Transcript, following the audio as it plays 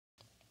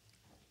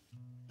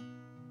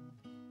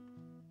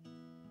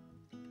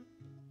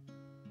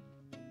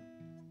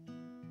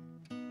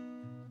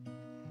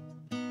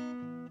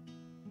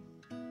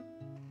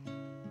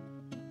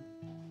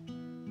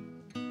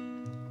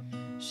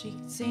She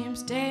could see him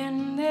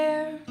standing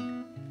there,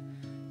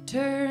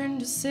 turned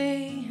to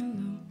say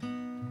hello,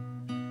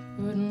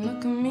 wouldn't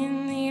look him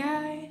in the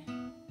eye.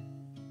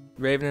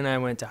 Raven and I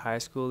went to high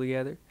school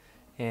together,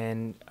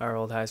 and our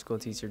old high school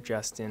teacher,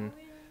 Justin,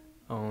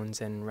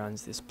 owns and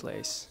runs this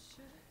place.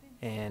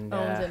 And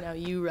Owns it now.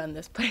 You run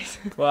this place.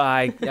 well,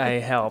 I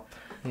help,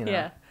 you know.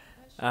 Yeah.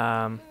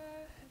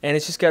 And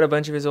it's just got a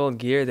bunch of his old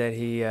gear that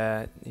he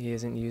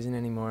isn't using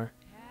anymore,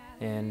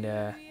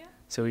 and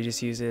so we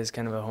just use it as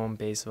kind of a home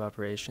base of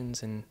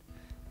operations and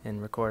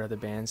record other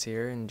bands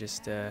here and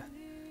just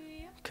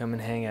come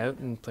and hang out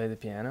and play the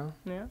piano.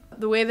 Yeah.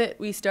 The way that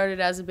we started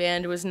as a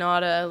band was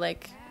not a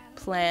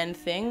planned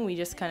thing. We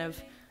just kind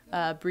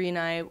of Bree and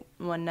I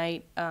one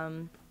night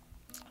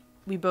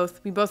we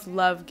both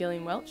love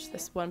Gillian Welch,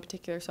 this one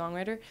particular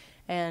songwriter,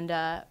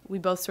 and we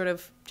both sort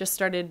of just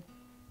started.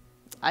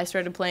 I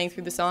started playing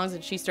through the songs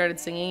and she started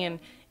singing, and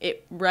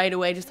it right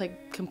away just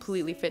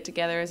completely fit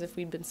together as if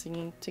we'd been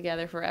singing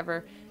together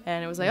forever.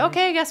 And it was like,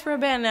 okay, I guess we're a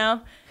band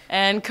now.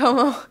 And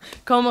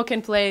Como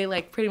can play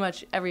pretty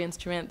much every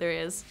instrument there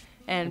is,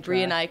 and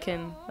Bree and I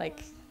can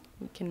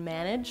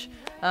manage.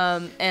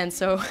 And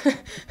so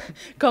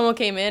Como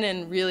came in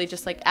and really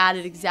just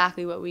added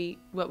exactly what we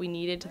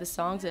needed to the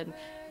songs, and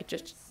it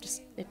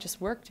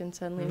just worked, and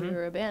suddenly we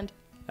were a band.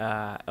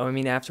 I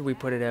mean, after we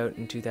put it out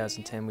in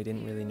 2010, we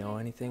didn't really know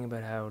anything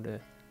about how to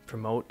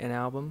promote an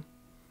album.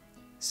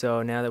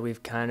 So now that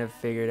we've kind of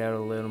figured out a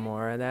little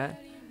more of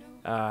that,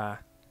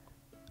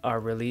 our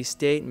release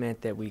date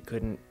meant that we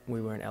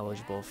weren't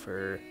eligible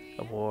for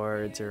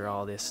awards or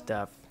all this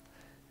stuff.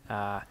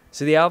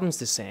 So the album's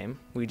the same.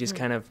 We just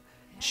kind of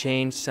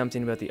changed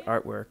something about the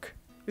artwork.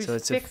 We so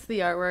it's fixed the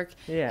artwork,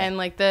 yeah. And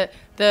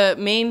the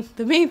main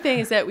thing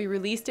is that we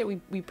released it.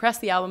 We pressed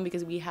the album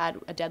because we had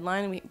a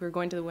deadline. We were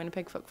going to the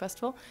Winnipeg Folk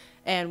Festival,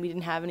 and we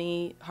didn't have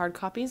any hard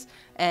copies,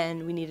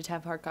 and we needed to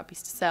have hard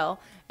copies to sell.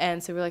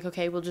 And so we're like,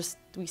 okay,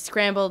 we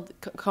scrambled.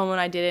 Como and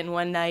I did it in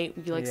one night.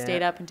 We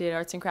stayed up and did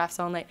arts and crafts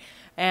all night,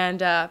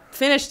 and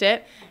finished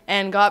it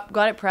and got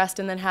it pressed,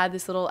 and then had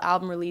this little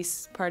album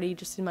release party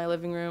just in my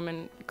living room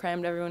and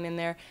crammed everyone in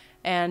there,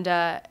 and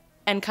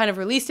kind of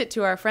released it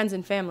to our friends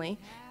and family.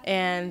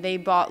 And they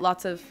bought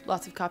lots of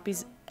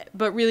copies,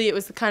 but really it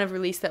was the kind of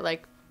release that they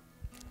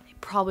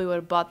probably would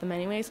have bought them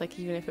anyways,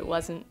 even if it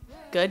wasn't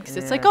good, because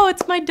it's oh,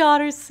 it's my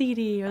daughter's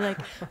CD, or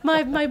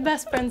my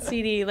best friend's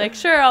CD,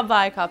 sure, I'll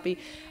buy a copy.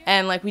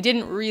 And we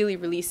didn't really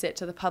release it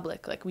to the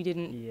public. We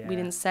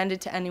didn't send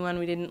it to anyone.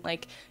 We didn't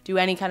do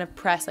any kind of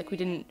press. We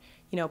didn't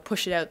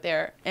push it out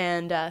there.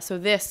 And so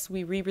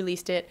we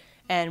re-released it,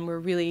 and we're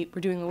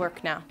doing the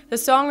work now. The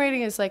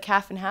songwriting is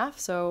half and half,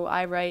 so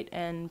I write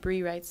and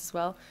Bree writes as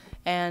well.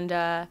 And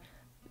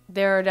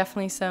there are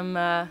definitely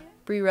some,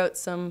 Bree wrote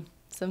some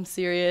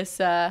serious,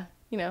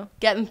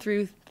 getting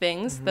through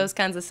things, those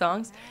kinds of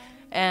songs.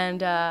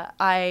 And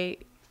I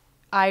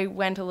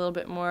went a little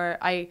bit more,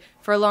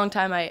 for a long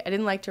time, I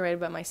didn't like to write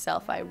about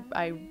myself.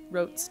 I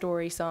wrote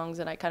story songs,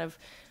 and I kind of,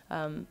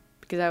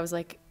 because I was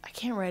I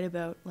can't write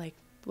about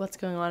what's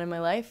going on in my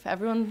life.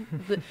 Everyone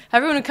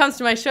who comes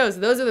to my shows,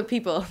 those are the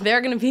people. They're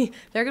gonna be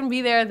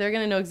there. They're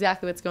gonna know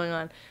exactly what's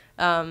going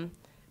on.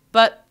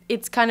 But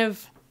it's kind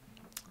of,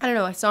 I don't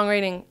know,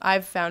 songwriting,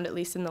 I've found, at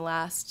least in the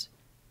last,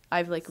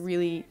 I've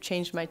really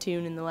changed my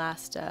tune in the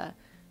last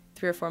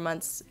 3 or 4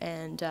 months,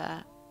 and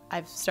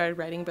I've started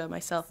writing about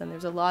myself, and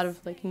there's a lot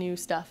of new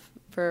stuff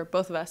for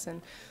both of us,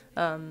 and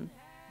I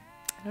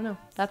don't know,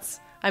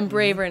 I'm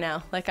braver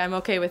now. I'm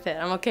okay with it.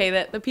 I'm okay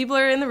that the people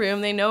are in the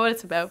room, they know what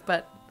it's about,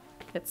 but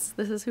this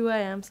is who I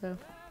am, so.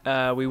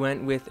 We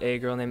went with a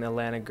girl named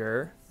Alana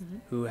Gurr,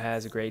 who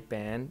has a great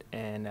band,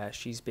 and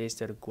she's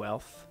based out of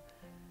Guelph,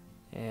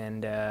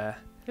 and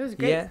it was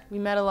great. Yeah. We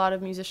met a lot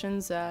of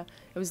musicians. It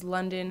was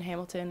London,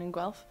 Hamilton, and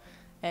Guelph,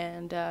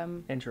 and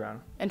Toronto.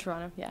 And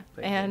Toronto, yeah.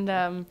 Very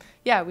And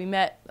we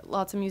met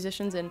lots of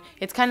musicians, and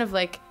it's kind of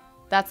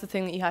that's the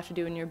thing that you have to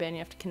do in your band. You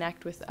have to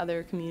connect with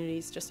other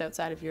communities just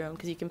outside of your own,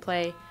 because you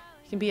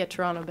can be a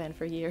Toronto band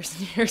for years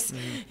and years.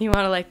 You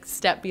want to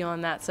step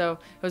beyond that. So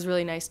it was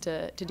really nice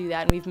to do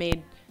that, and we've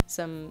made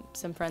some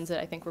friends that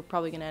I think we're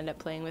probably going to end up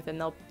playing with,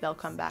 and they'll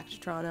come back to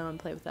Toronto and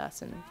play with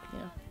us, and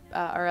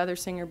our other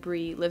singer,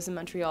 Bree, lives in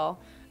Montreal.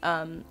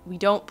 We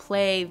don't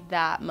play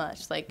that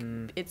much.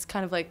 It's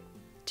kind of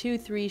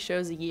 2-3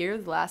 shows a year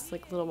the last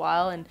little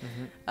while,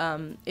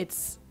 and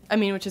it's,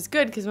 which is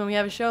good, because when we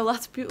have a show,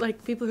 lots of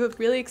people who are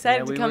really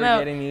excited to come out.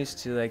 We were getting used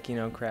to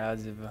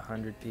crowds of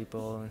 100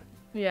 people.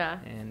 Yeah.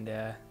 And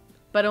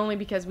but only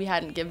because we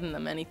hadn't given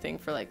them anything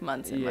for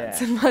months and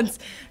months and months.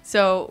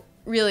 So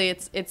really,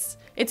 it's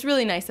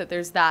really nice that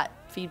there's that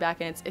feedback,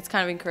 and it's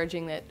kind of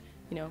encouraging that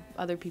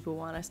other people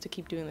want us to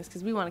keep doing this,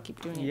 because we want to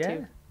keep doing it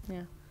too.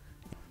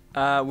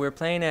 Yeah. We're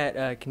playing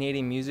at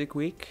Canadian Music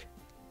Week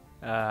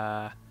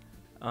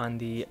on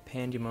the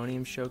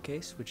Pandemonium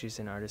Showcase, which is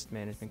an artist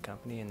management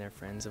company, and they're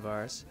friends of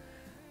ours,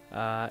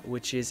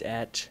 which is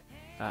at,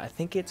 I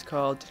think it's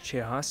called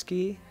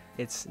Chehaski.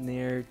 It's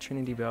near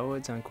Trinity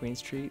Bellwoods on Queen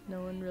Street.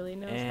 No one really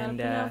knows how to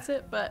pronounce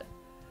it, but...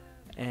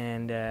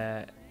 And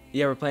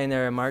Yeah, we're playing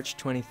there on March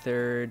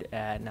 23rd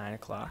at 9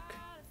 o'clock.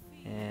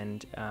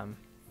 And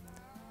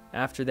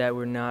after that,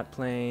 we're not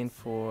playing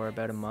for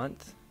about a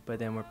month, but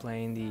then we're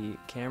playing the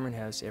Cameron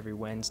House every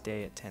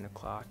Wednesday at 10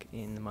 o'clock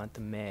in the month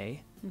of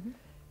May. Mhm.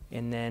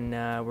 And then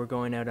we're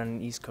going out on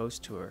an East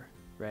Coast tour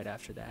right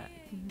after that.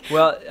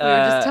 Well, We were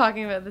just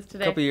talking about this a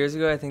today. couple years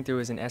ago, I think there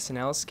was an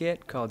SNL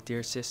skit called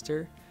Dear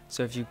Sister.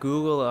 So if you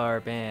Google our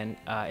band,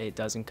 it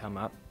doesn't come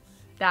up.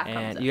 That comes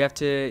And up. you have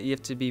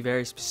to be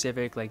very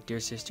specific, like Dear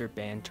Sister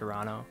Band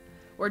Toronto.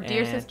 Or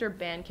Dear and- Sister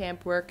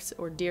Bandcamp works,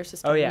 or Dear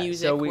Sister Oh yeah,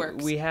 Music so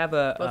works. we have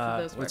Both of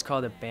a those what's work.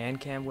 called a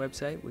Bandcamp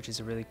website, which is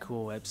a really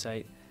cool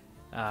website,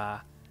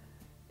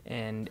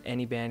 and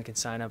any band can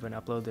sign up and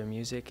upload their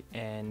music,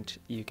 and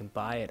you can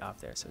buy it off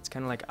there. So it's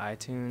kind of like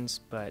iTunes,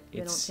 but They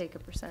don't it's take a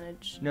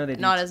percentage. No, they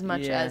do Not t- as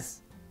much yeah.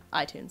 as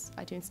iTunes.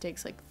 iTunes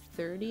takes like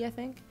 30, I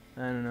think.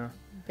 I don't know.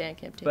 Bandcamp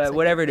takes But like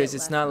whatever a it bit is,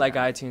 it's less not than like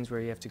that. iTunes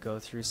where you have to go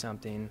through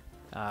something,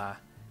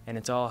 and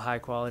it's all high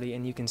quality,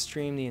 and you can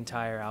stream the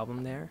entire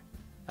album there.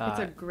 It's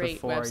a great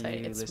before website.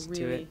 you It's listen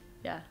really, to it.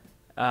 yeah.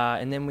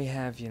 And then we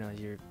have, your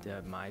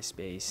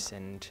MySpace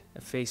and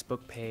a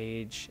Facebook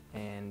page,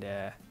 and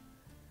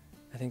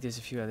I think there's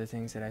a few other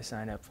things that I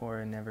signed up for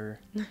and never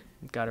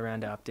got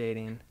around to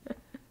updating.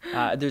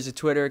 There's a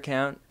Twitter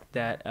account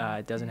that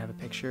doesn't have a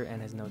picture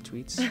and has no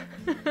tweets.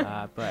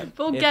 But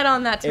We'll if, get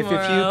on that if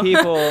tomorrow. a few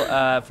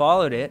people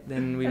followed it,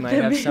 then we might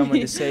have someone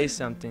to say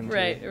something to.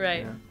 Right,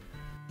 right.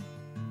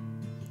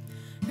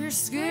 Her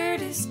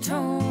skirt is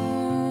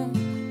torn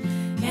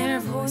and her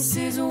voice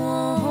is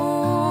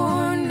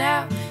worn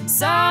out,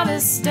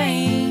 sawdust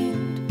stained.